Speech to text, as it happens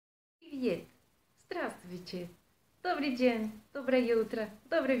Привет! Здравствуйте! Добрый день, доброе утро,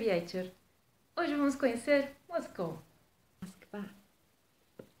 добрый вечер! Hoje vamos conhecer Moscou. Москва.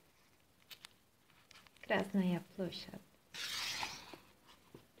 Красная площадь.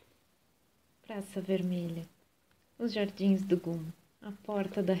 Praça Vermelha. Os Jardins do Gum. A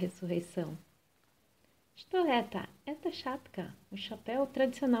Porta da Ressurreição. Что это? Это шапка, o chapéu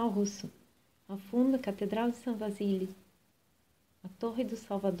tradicional russo. Ao fundo, a Catedral de São Vasílio, a Torre do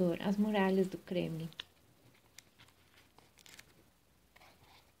Salvador, as muralhas do Kremlin.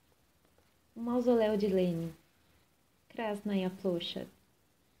 O mausoléu de Lenin. Krasnaya Plощадь.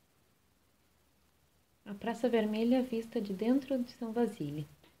 A Praça Vermelha vista de dentro de São Vasílio.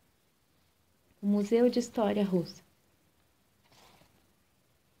 O Museu de História Russa.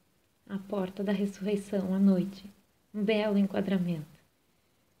 A Porta da Ressurreição à noite. Um belo enquadramento.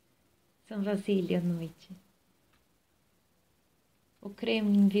 São Vasílio à noite. O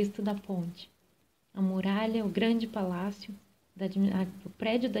Kremlin visto da ponte. A muralha, o grande palácio, o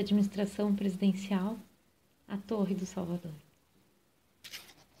prédio da administração presidencial, a Torre do Salvador.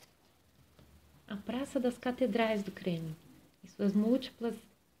 A Praça das Catedrais do Kremlin e suas múltiplas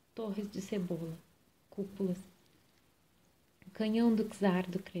torres de cebola, cúpulas. O canhão do czar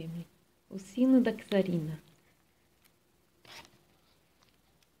do Kremlin, o sino da czarina.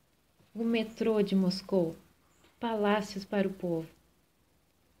 O metrô de Moscou, palácios para o povo.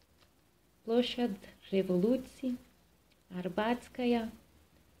 Площадь Революции, Arbatskaya,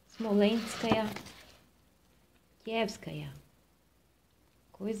 Smolenskaya, Kievskaya.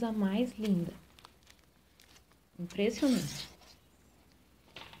 Coisa mais linda. Impressionante.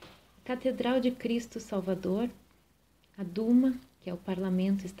 A Catedral de Cristo Salvador, a Duma, que é o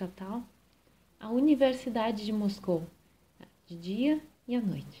parlamento estatal, a Universidade de Moscou, de dia e à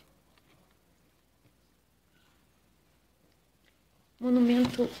noite.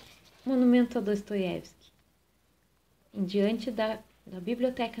 Monumento a Dostoiévski, em diante da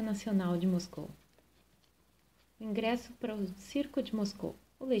Biblioteca Nacional de Moscou. Ingresso para o Circo de Moscou,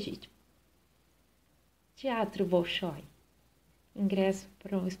 o legítimo. Teatro Bolshoi. Ingresso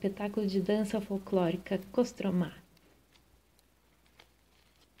para o espetáculo de dança folclórica Kostromá.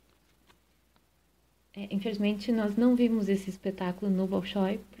 Infelizmente, nós não vimos esse espetáculo no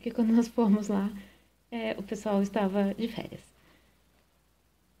Bolshoi, porque quando nós fomos lá, o pessoal estava de férias.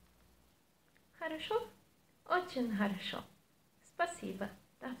 Хорошо? Очень хорошо. Спасибо.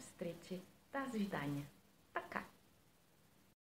 До встречи. До свидания. Пока.